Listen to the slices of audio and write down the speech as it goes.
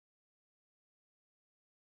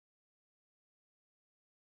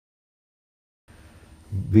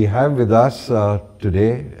We have with us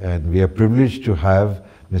today, and we are privileged to have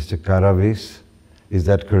Mr. Karavias. Is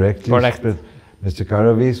that correct? Correct. Mr.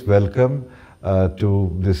 Karavias, welcome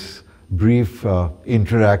to this brief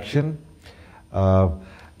interaction.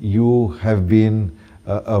 You have been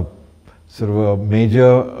a sort of a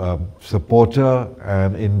major supporter,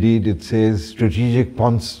 and indeed it says strategic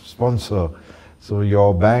sponsor. So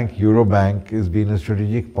your bank, Eurobank, has been a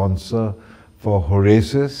strategic sponsor for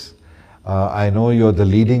Horasis. I know you're the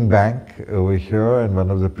leading bank over here and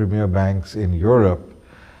one of the premier banks in Europe.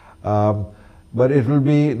 But it will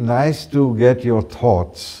be nice to get your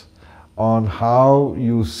thoughts on how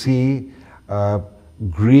you see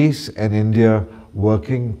Greece and India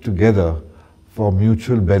working together for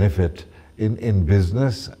mutual benefit in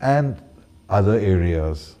business and other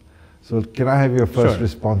areas. So can I have your first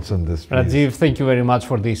response on this, please? Rajiv, thank you very much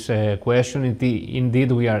for this question.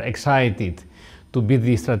 Indeed, we are excited to be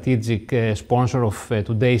the strategic sponsor of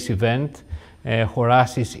today's event,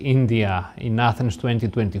 Horasis India in Athens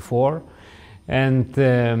 2024. And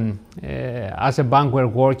as a bank, we're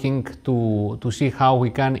working to see how we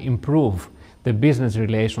can improve the business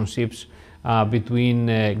relationships between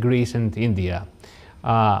Greece and India.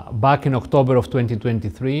 Back in October of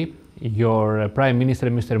 2023, your Prime Minister,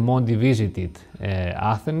 Mr. Monti, visited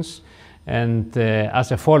Athens, and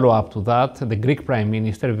as a follow-up to that, the Greek Prime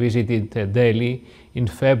Minister visited Delhi in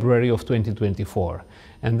February of 2024.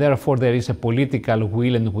 And therefore, there is a political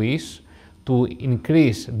will and wish to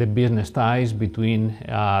increase the business ties between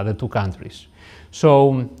the two countries.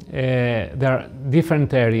 So there are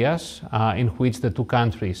different areas in which the two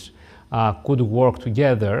countries could work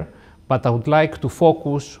together, but I would like to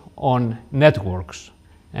focus on networks,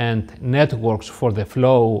 and networks for the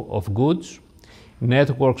flow of goods,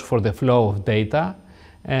 networks for the flow of data,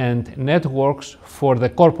 and networks for the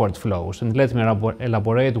corporate flows. And let me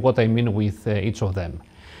elaborate what I mean with each of them.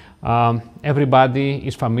 Everybody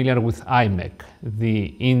is familiar with IMEC,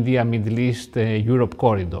 the India, Middle East, Europe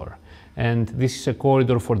corridor. And this is a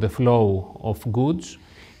corridor for the flow of goods.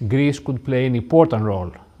 Greece could play an important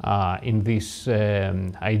role in this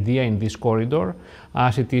idea, in this corridor,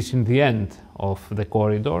 as it is in the end of the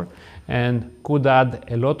corridor, and could add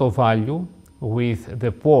a lot of value with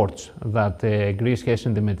the ports that Greece has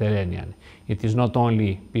in the Mediterranean. It is not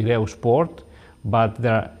only Piraeus port, but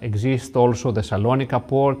there exists also the Salonika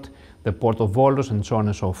port, the port of Volos, and so on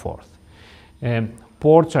and so forth.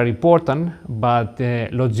 Ports are important, but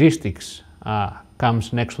logistics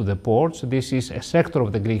comes next to the ports. This is a sector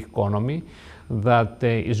of the Greek economy that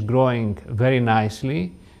is growing very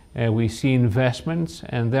nicely. We see investments,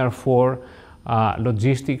 and therefore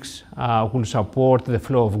logistics will support the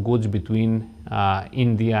flow of goods between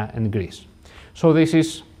India and Greece. So this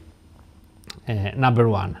is number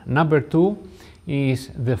one. Number two is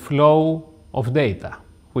the flow of data,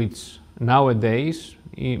 which nowadays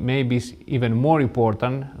maybe is even more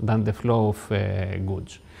important than the flow of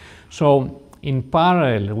goods. So in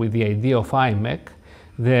parallel with the idea of IMEC,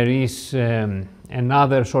 there is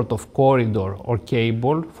another sort of corridor or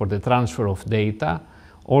cable for the transfer of data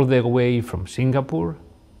all the way from Singapore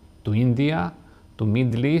to India, to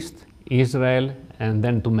Middle East, Israel, and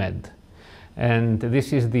then to Med. And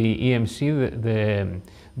this is the EMC,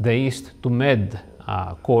 the East to Med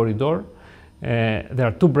corridor. There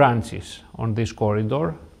are two branches on this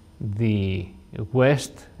corridor, the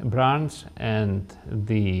West branch and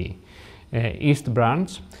the East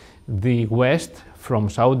branch. The West, from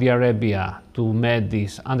Saudi Arabia to Med,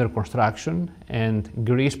 is under construction, and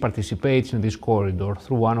Greece participates in this corridor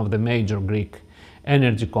through one of the major Greek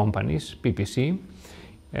energy companies, PPC.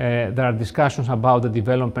 There are discussions about the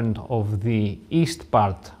development of the east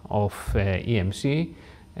part of EMC,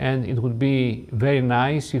 and it would be very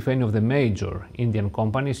nice if any of the major Indian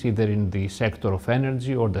companies, either in the sector of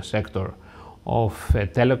energy or the sector of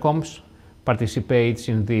telecoms, participates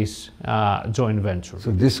in this joint venture. So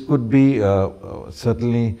this could be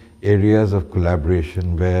certainly areas of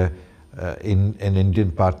collaboration where an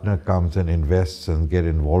Indian partner comes and invests and get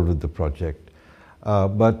involved with the project.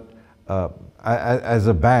 But as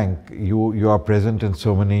a bank, you are present in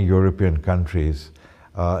so many European countries.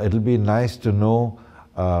 It'll be nice to know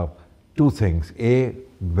two things. A,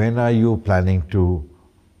 when are you planning to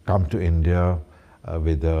come to India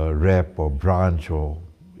with a rep or branch or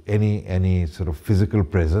any sort of physical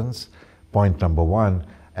presence, point number one.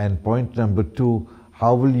 And point number two,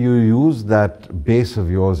 how will you use that base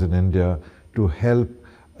of yours in India to help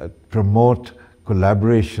promote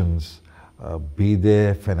collaborations, be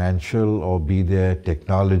they financial or be they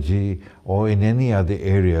technology or in any other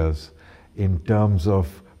areas, in terms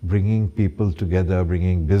of bringing people together,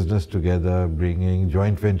 bringing business together, bringing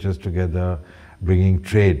joint ventures together, bringing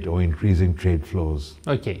trade or increasing trade flows.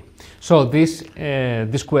 Okay, so this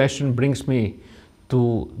question brings me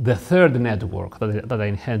to the third network that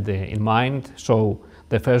I had in mind. So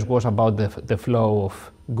the first was about the flow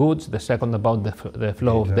of goods, the second about the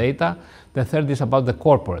flow of data, the third is about the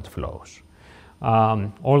corporate flows.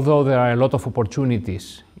 Although there are a lot of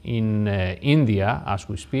opportunities in India as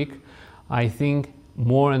we speak, I think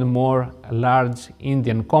more and more large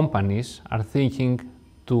Indian companies are thinking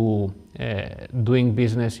to doing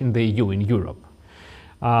business in the EU, in Europe.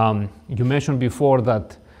 You mentioned before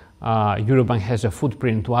that Eurobank has a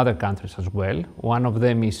footprint to other countries as well. One of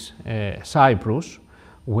them is Cyprus,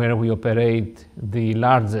 where we operate the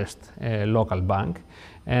largest local bank.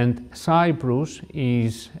 And Cyprus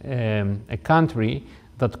is a country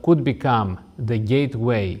that could become the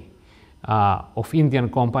gateway of Indian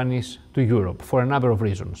companies to Europe for a number of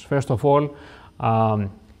reasons. First of all,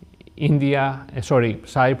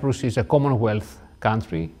 Cyprus is a Commonwealth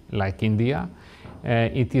country like India.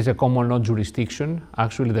 It is a common law jurisdiction.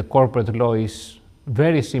 Actually, the corporate law is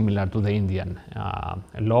very similar to the Indian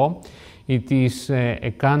law. It is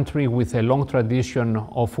a country with a long tradition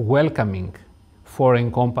of welcoming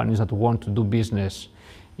foreign companies that want to do business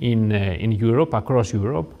in Europe, across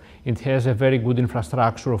Europe. It has a very good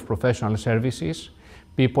infrastructure of professional services,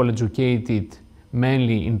 people educated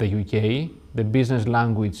mainly in the UK. The business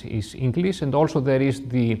language is English, and also there is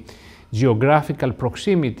the geographical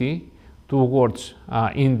proximity towards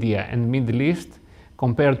India and Middle East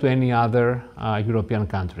compared to any other European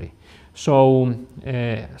country. So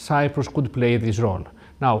Cyprus could play this role.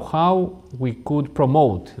 Now, how we could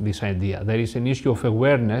promote this idea? There is an issue of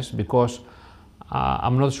awareness because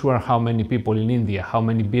I'm not sure how many people in India, how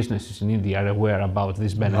many businesses in India are aware about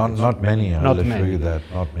this benefit. Not many, I'll assure you that,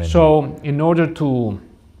 not many. So in order to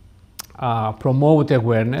promote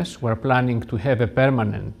awareness, we're planning to have a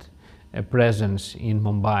permanent presence in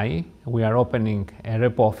Mumbai. We are opening a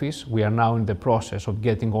rep office. We are now in the process of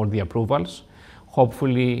getting all the approvals.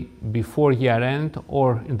 Hopefully before year end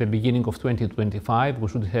or in the beginning of 2025, we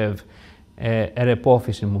should have a rep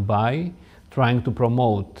office in Mumbai trying to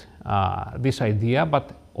promote this idea,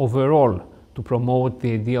 but overall to promote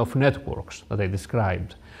the idea of networks that I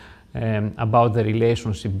described about the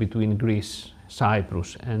relationship between Greece,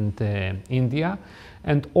 Cyprus and India.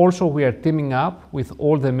 And also we are teaming up with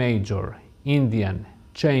all the major Indian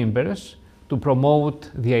chambers to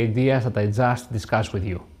promote the ideas that I just discussed with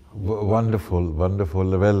you. Wonderful,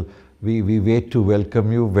 wonderful. Well, we wait to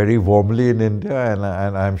welcome you very warmly in India, and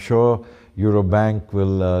I'm sure Eurobank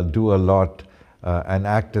will do a lot and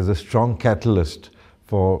act as a strong catalyst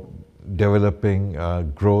for developing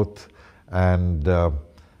growth and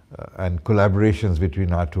collaborations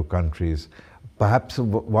between our two countries. Perhaps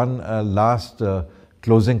one last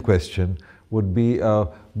closing question would be,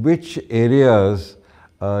 which areas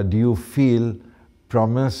do you feel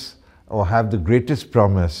promise or have the greatest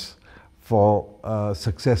promise for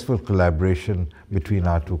successful collaboration between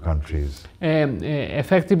our two countries?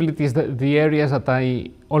 Effectively, it is the areas that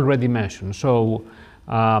I already mentioned. So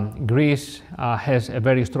Greece has a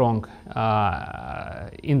very strong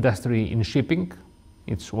industry in shipping.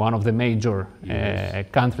 It's one of the major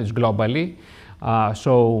countries globally.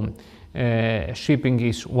 Shipping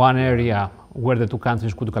is one area where the two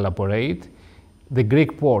countries could collaborate. The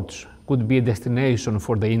Greek ports could be a destination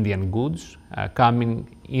for the Indian goods, coming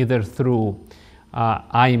either through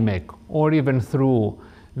IMEC or even through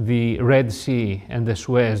the Red Sea and the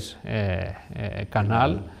Suez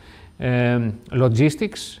Canal.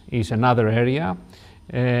 Logistics is another area.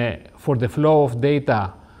 For the flow of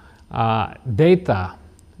data, data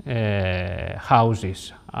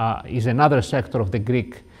houses is another sector of the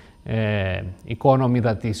Greek economy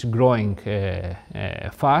that is growing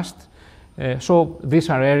fast. So these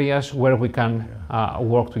are areas where we can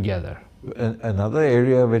work together. Another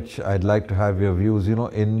area which I'd like to have your views, you know,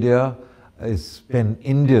 Indians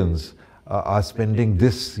are spending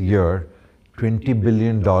this year $20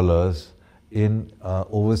 billion in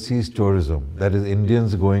overseas tourism. That is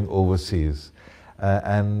Indians going overseas.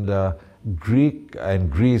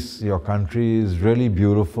 Greece, your country, is really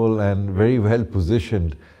beautiful and very well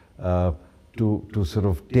positioned to sort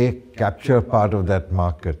of capture part of that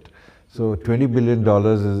market. So $20 billion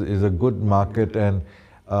is a good market, and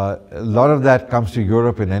a lot of that comes to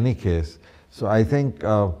Europe in any case. So I think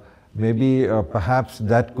maybe perhaps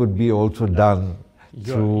that could be also done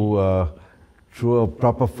through a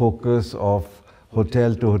proper focus of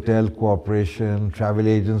hotel-to-hotel cooperation, travel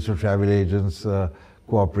agents to travel agents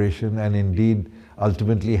cooperation, and indeed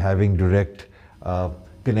ultimately having direct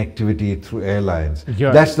connectivity through airlines.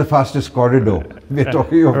 That's the fastest corridor. We're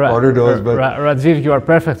talking of corridors, but... Rajiv, you are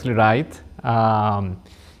perfectly right. The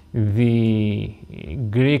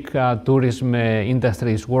Greek tourism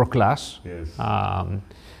industry is world class. Yes.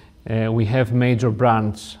 We have major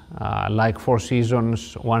brands like Four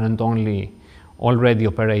Seasons, one and only, already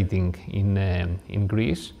operating in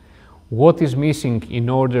Greece. What is missing in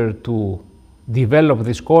order to develop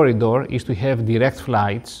this corridor is to have direct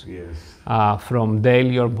flights. Yes. From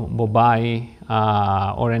Delhi or Mumbai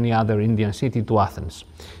or any other Indian city to Athens.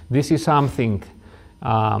 This is something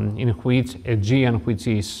in which Aegean, which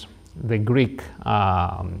is the Greek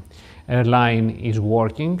airline, is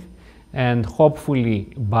working, and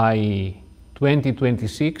hopefully by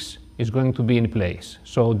 2026 is going to be in place.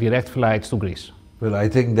 So direct flights to Greece. Well, I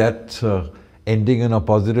think that's ending on a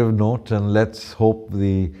positive note, and let's hope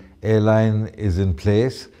the airline is in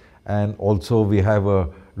place, and also we have a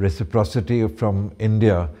reciprocity from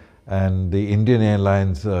India, and the Indian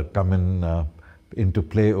airlines come into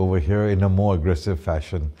play over here in a more aggressive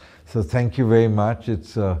fashion. So thank you very much.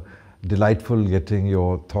 It's delightful getting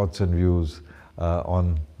your thoughts and views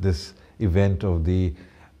on this event of the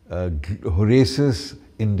Horasis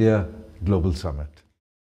India Global Summit.